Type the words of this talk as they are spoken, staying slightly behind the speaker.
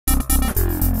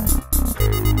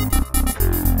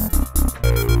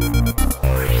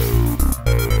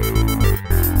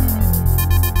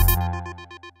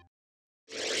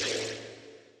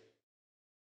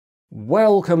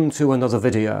Welcome to another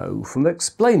video from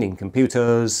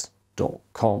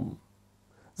explainingcomputers.com.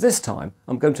 This time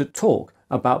I'm going to talk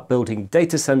about building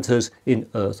data centers in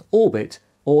Earth orbit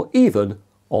or even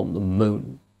on the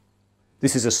Moon.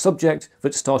 This is a subject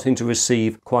that's starting to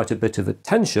receive quite a bit of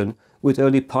attention, with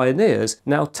early pioneers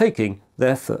now taking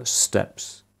their first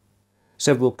steps.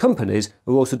 Several companies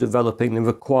are also developing the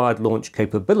required launch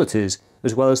capabilities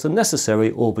as well as the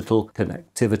necessary orbital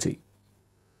connectivity.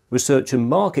 Research and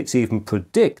markets even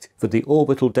predict that the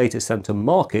orbital data center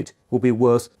market will be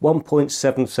worth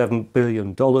 $1.77 billion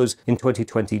in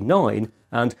 2029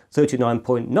 and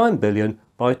 $39.9 billion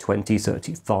by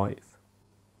 2035.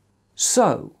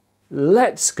 So,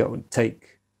 let's go and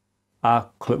take a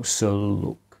closer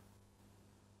look.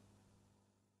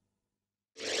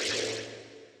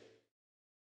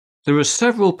 There are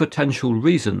several potential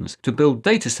reasons to build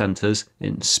data centers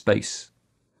in space.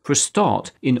 For a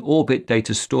start, in-orbit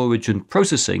data storage and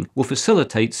processing will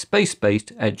facilitate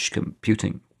space-based edge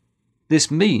computing.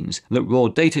 This means that raw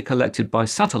data collected by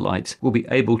satellites will be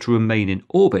able to remain in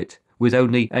orbit, with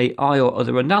only AI or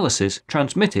other analysis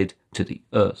transmitted to the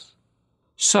Earth.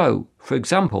 So, for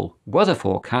example, weather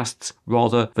forecasts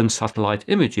rather than satellite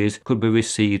images could be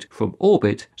received from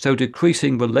orbit, so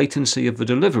decreasing the latency of the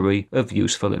delivery of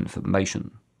useful information.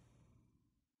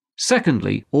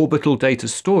 Secondly, orbital data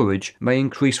storage may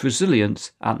increase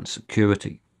resilience and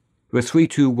security. The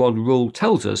 3-2-1 rule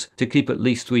tells us to keep at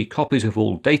least 3 copies of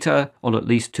all data on at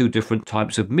least 2 different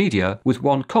types of media, with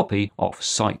 1 copy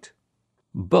off-site.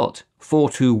 But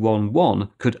 4-2-1-1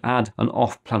 could add an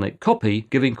off-planet copy,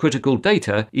 giving critical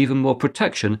data even more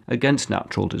protection against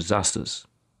natural disasters.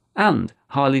 And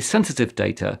highly sensitive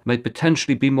data may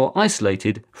potentially be more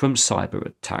isolated from cyber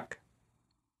attack.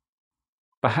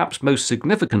 Perhaps most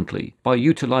significantly, by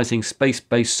utilizing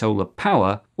space-based solar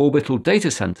power, orbital data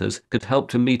centers could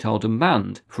help to meet our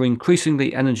demand for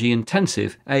increasingly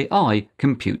energy-intensive AI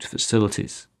compute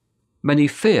facilities. Many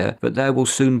fear that there will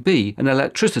soon be an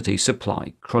electricity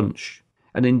supply crunch.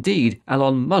 And indeed,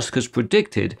 Elon Musk has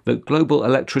predicted that global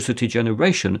electricity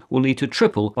generation will need to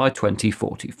triple by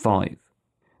 2045.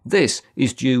 This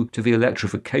is due to the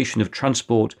electrification of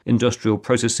transport, industrial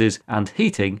processes and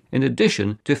heating, in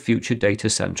addition to future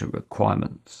data center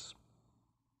requirements.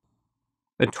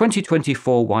 A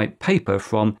 2024 white paper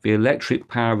from the Electric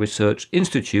Power Research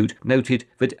Institute noted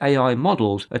that AI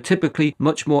models are typically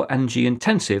much more energy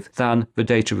intensive than the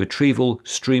data retrieval,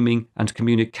 streaming and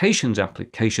communications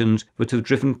applications that have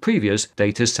driven previous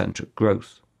data center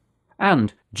growth.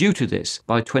 And due to this,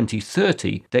 by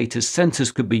 2030, data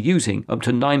centers could be using up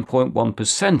to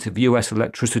 9.1% of US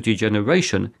electricity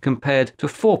generation compared to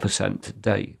 4%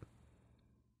 today.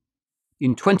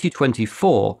 In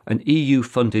 2024, an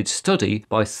EU-funded study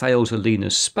by Axiom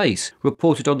Space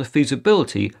reported on the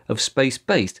feasibility of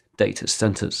space-based data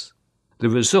centers. The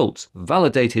results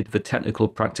validated the technical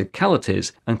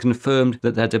practicalities and confirmed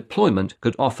that their deployment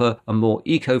could offer a more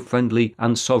eco-friendly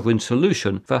and sovereign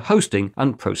solution for hosting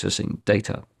and processing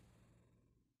data.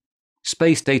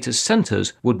 Space data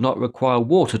centers would not require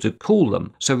water to cool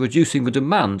them, so reducing the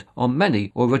demand on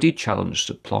many already challenged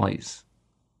supplies.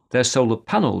 Their solar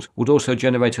panels would also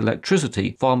generate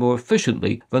electricity far more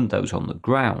efficiently than those on the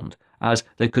ground, as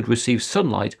they could receive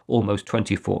sunlight almost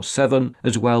 24/7,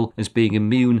 as well as being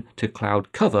immune to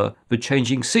cloud cover, the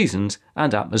changing seasons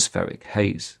and atmospheric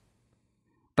haze.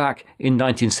 Back in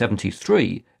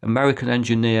 1973, American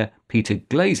engineer Peter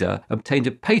Glaser obtained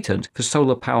a patent for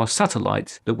solar power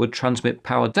satellites that would transmit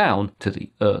power down to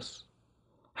the Earth.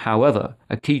 However,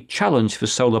 a key challenge for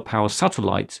solar power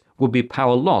satellites would be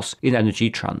power loss in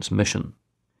energy transmission.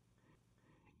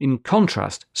 In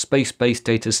contrast, space-based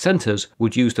data centers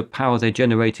would use the power they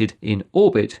generated in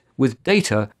orbit, with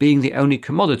data being the only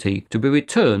commodity to be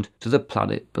returned to the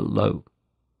planet below.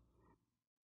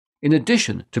 In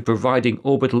addition to providing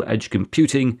orbital edge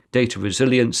computing, data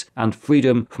resilience, and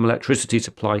freedom from electricity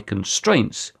supply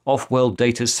constraints, off-world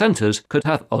data centers could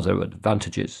have other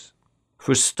advantages.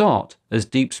 For a start, as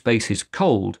deep space is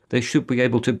cold, they should be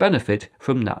able to benefit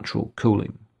from natural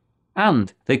cooling.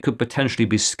 And they could potentially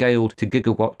be scaled to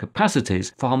gigawatt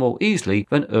capacities far more easily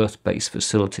than Earth-based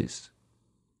facilities.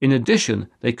 In addition,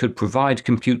 they could provide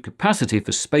compute capacity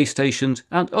for space stations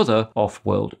and other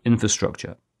off-world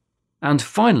infrastructure. And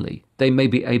finally, they may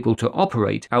be able to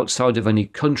operate outside of any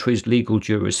country's legal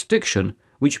jurisdiction,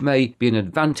 which may be an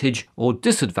advantage or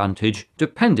disadvantage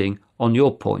depending on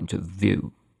your point of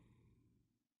view.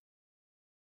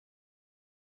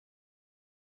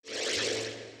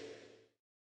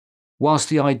 Whilst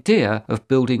the idea of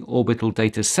building orbital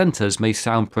data centers may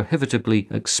sound prohibitively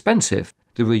expensive,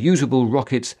 the reusable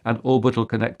rockets and orbital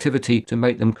connectivity to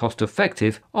make them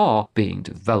cost-effective are being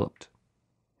developed.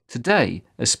 Today,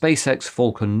 a SpaceX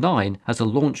Falcon 9 has a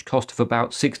launch cost of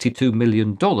about $62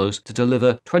 million to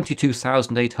deliver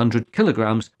 22,800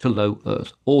 kilograms to low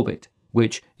Earth orbit,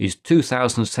 which is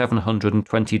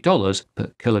 $2,720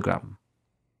 per kilogram.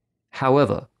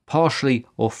 However, partially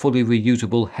or fully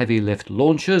reusable heavy-lift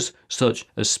launchers, such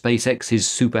as SpaceX's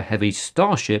Super Heavy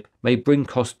Starship, may bring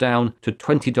costs down to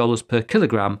 $20 per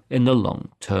kilogram in the long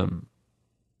term.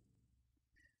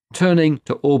 Turning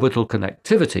to orbital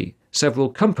connectivity, several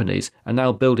companies are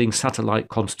now building satellite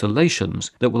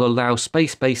constellations that will allow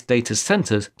space-based data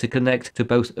centers to connect to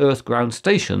both Earth ground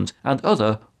stations and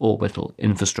other orbital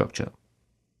infrastructure.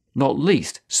 Not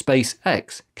least,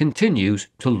 SpaceX continues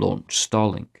to launch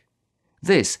Starlink.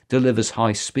 This delivers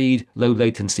high-speed,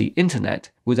 low-latency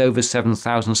internet with over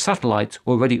 7,000 satellites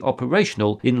already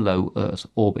operational in low Earth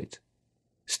orbit.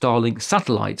 Starlink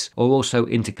satellites are also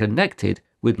interconnected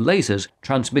with lasers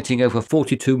transmitting over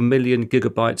 42 million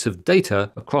gigabytes of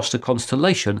data across the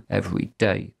constellation every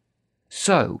day.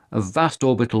 So, a vast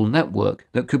orbital network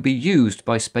that could be used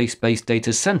by space-based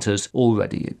data centers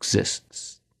already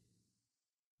exists.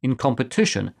 In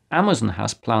competition, Amazon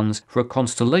has plans for a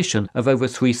constellation of over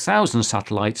 3,000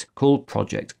 satellites called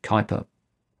Project Kuiper.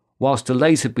 Whilst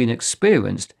delays have been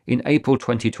experienced, in April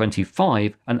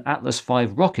 2025, an Atlas V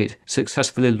rocket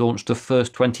successfully launched the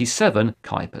first 27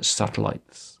 Kuiper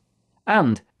satellites.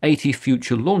 And 80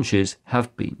 future launches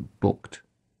have been booked.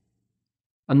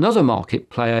 Another market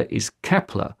player is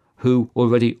Kepler, who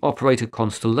already operate a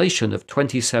constellation of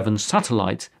 27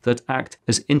 satellites that act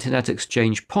as Internet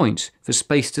exchange points for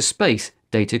space-to-space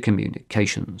data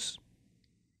communications.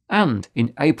 And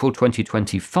in April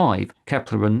 2025,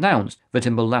 Kepler announced that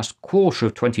in the last quarter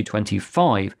of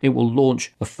 2025 it will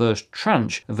launch a first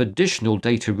tranche of additional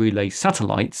data relay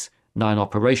satellites, 9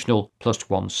 operational plus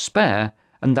 1 spare,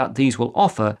 and that these will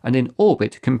offer an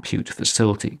in-orbit compute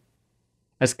facility.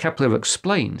 As Kepler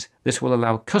explains, this will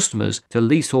allow customers to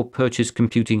lease or purchase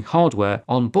computing hardware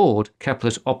on board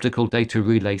Kepler's optical data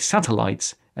relay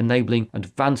satellites, enabling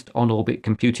advanced on-orbit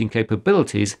computing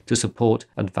capabilities to support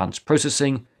advanced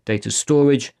processing, data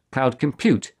storage, cloud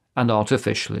compute, and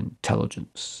artificial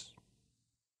intelligence.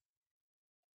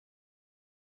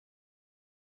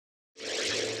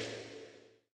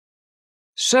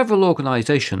 Several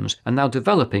organizations are now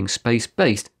developing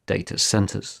space-based data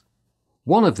centers.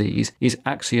 One of these is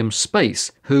Axiom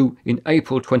Space, who in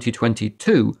April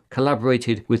 2022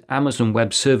 collaborated with Amazon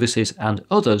Web Services and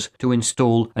others to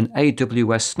install an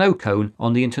AWS snow cone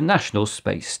on the International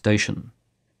Space Station.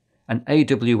 An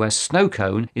AWS snow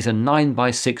cone is a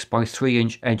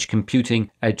 9x6x3-inch edge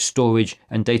computing, edge storage,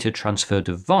 and data transfer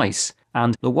device,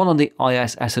 and the one on the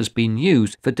ISS has been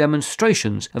used for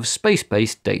demonstrations of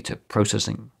space-based data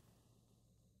processing.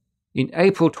 In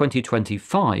April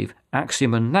 2025,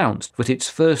 Axiom announced that its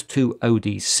first 2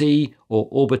 ODC, or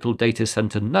Orbital Data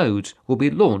Center nodes, will be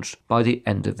launched by the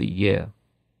end of the year.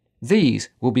 These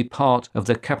will be part of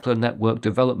the Kepler network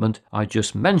development I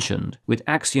just mentioned, with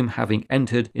Axiom having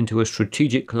entered into a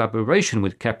strategic collaboration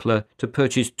with Kepler to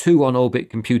purchase 2 on-orbit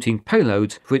computing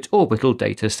payloads for its orbital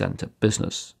data center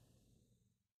business.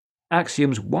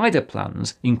 Axiom's wider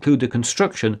plans include the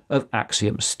construction of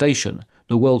Axiom Station,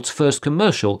 the world's first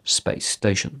commercial space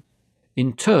station.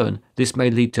 In turn, this may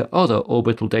lead to other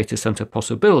orbital data center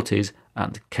possibilities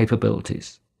and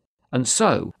capabilities. And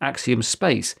so, Axiom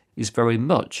Space is very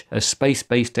much a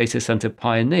space-based data center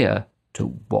pioneer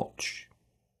to watch.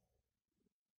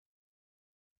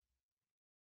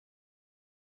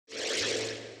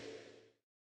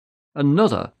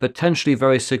 Another potentially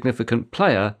very significant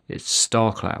player is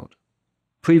Starcloud.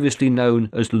 Previously known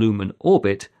as Lumen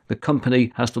Orbit, the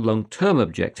company has the long-term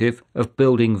objective of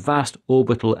building vast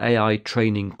orbital AI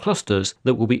training clusters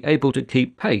that will be able to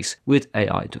keep pace with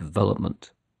AI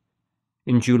development.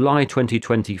 In July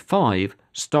 2025,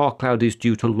 Starcloud is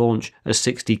due to launch a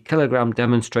 60-kilogram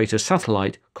demonstrator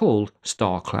satellite called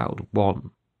Starcloud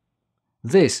 1.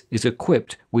 This is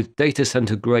equipped with data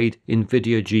center-grade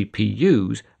NVIDIA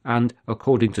GPUs and,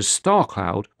 according to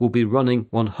Starcloud, will be running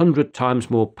 100 times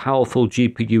more powerful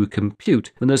GPU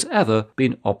compute than has ever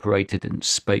been operated in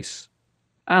space.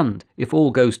 And, if all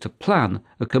goes to plan,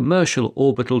 a commercial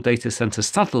orbital data center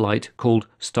satellite called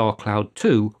Starcloud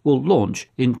 2 will launch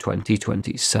in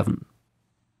 2027.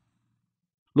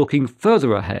 Looking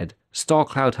further ahead,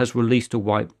 Starcloud has released a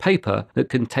white paper that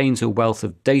contains a wealth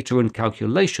of data and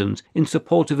calculations in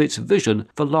support of its vision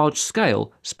for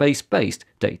large-scale, space-based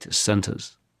data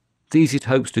centers. These it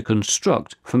hopes to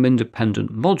construct from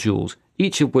independent modules,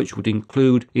 each of which would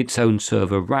include its own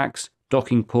server racks,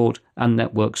 docking port and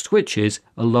network switches,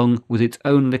 along with its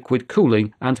own liquid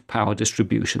cooling and power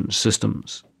distribution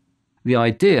systems. The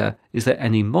idea is that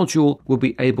any module will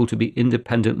be able to be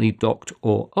independently docked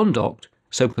or undocked,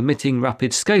 so permitting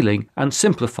rapid scaling and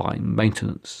simplifying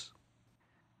maintenance.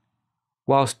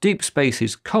 Whilst deep space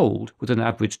is cold, with an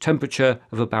average temperature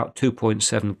of about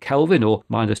 2.7 Kelvin or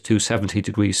 -270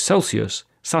 degrees Celsius,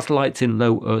 satellites in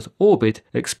low Earth orbit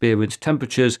experience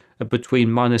temperatures of between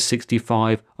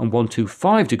 -65 and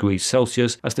 125 degrees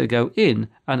Celsius as they go in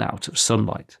and out of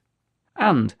sunlight.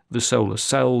 And the solar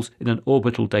cells in an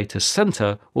orbital data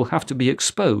center will have to be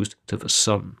exposed to the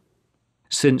sun.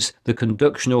 Since the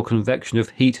conduction or convection of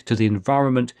heat to the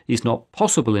environment is not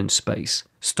possible in space,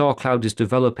 Starcloud is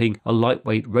developing a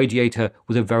lightweight radiator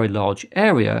with a very large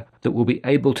area that will be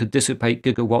able to dissipate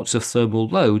gigawatts of thermal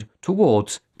load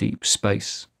towards deep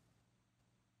space.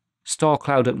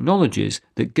 Starcloud acknowledges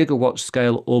that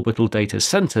gigawatt-scale orbital data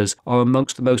centers are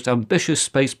amongst the most ambitious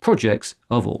space projects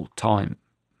of all time.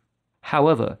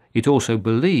 However, it also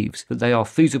believes that they are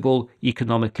feasible,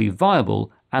 economically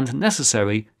viable, and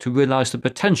necessary to realize the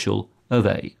potential of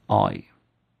AI.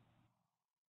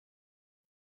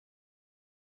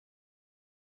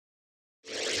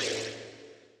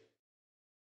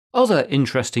 Other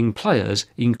interesting players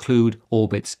include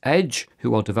Orbit's Edge,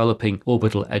 who are developing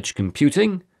orbital edge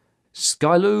computing,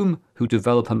 Skyloom, who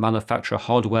develop and manufacture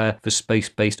hardware for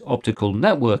space-based optical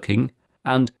networking,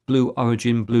 and Blue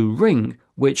Origin Blue Ring,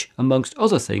 which, amongst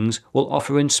other things, will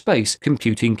offer in-space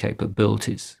computing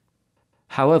capabilities.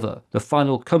 However, the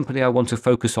final company I want to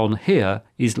focus on here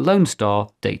is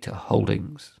Lonestar Data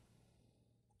Holdings.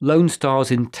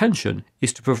 Lonestar's intention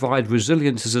is to provide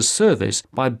resilience as a service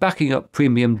by backing up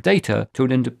premium data to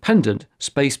an independent,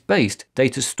 space-based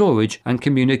data storage and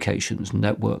communications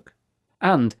network.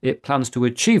 And it plans to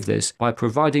achieve this by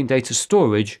providing data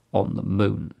storage on the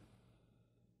Moon.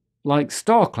 Like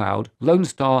Starcloud,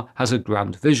 Lonestar has a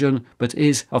grand vision, but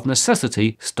is of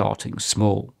necessity starting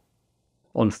small.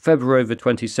 On February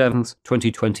 27,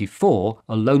 2024,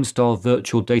 a Lonestar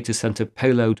virtual data center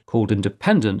payload called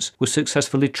Independence was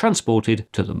successfully transported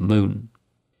to the Moon.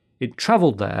 It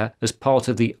travelled there as part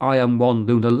of the IM-1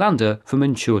 lunar lander from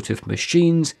Intuitive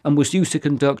Machines and was used to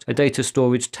conduct a data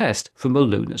storage test from a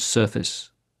lunar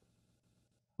surface.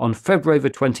 On February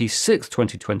 26,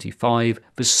 2025,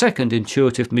 the second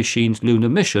Intuitive Machines lunar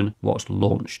mission was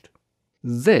launched.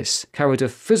 This carried a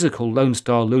physical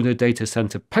Lonestar lunar data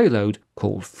center payload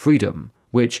called Freedom,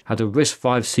 which had a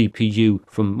RISC-V CPU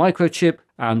from Microchip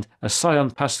and a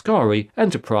Psion Pascari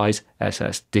Enterprise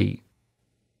SSD.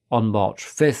 On March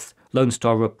 5th,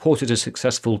 Lonestar reported a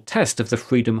successful test of the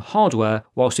Freedom hardware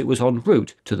whilst it was en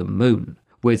route to the Moon,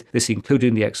 with this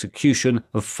including the execution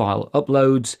of file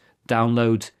uploads,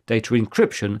 downloads, data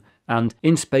encryption, and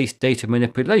in-space data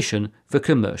manipulation for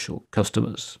commercial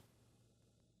customers.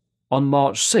 On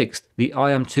March 6th, the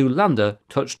IM-2 lander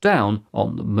touched down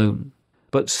on the Moon.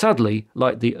 But sadly,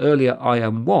 like the earlier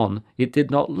IM-1, it did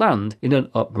not land in an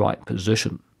upright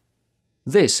position.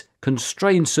 This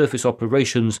constrained surface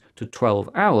operations to 12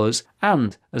 hours,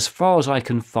 and, as far as I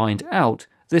can find out,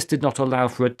 this did not allow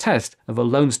for a test of a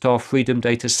Lonestar Freedom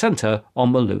data center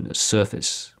on the lunar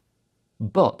surface.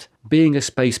 But being a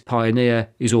space pioneer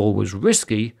is always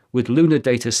risky, with lunar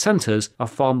data centers a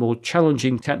far more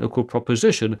challenging technical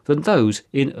proposition than those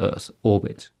in Earth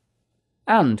orbit.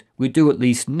 And we do at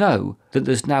least know that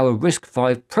there's now a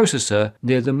RISC-V processor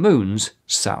near the Moon's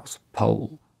south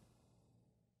pole.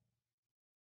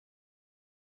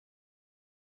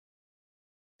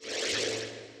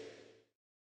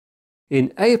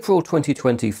 In April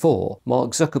 2024,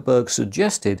 Mark Zuckerberg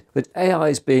suggested that AI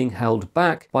is being held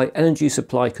back by energy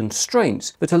supply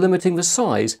constraints that are limiting the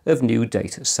size of new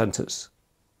data centers.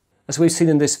 As we've seen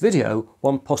in this video,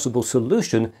 one possible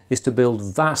solution is to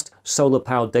build vast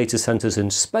solar-powered data centers in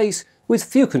space with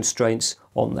few constraints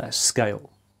on their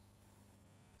scale.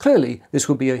 Clearly, this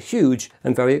would be a huge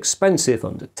and very expensive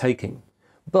undertaking.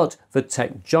 But the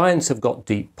tech giants have got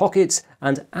deep pockets,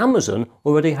 and Amazon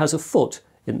already has a foot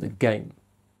in the game.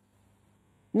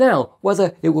 Now,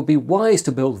 whether it would be wise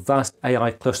to build vast AI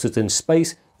clusters in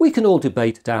space, we can all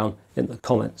debate down in the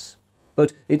comments.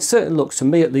 But it certainly looks to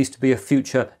me at least to be a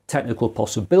future technical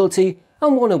possibility,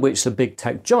 and one in which the big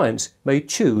tech giants may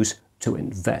choose to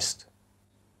invest.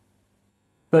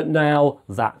 But now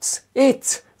that's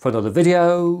it for another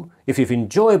video. If you've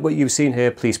enjoyed what you've seen here,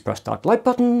 please press that like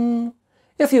button.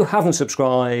 If you haven't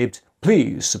subscribed,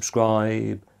 please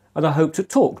subscribe. And I hope to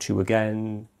talk to you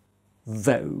again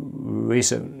very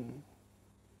soon.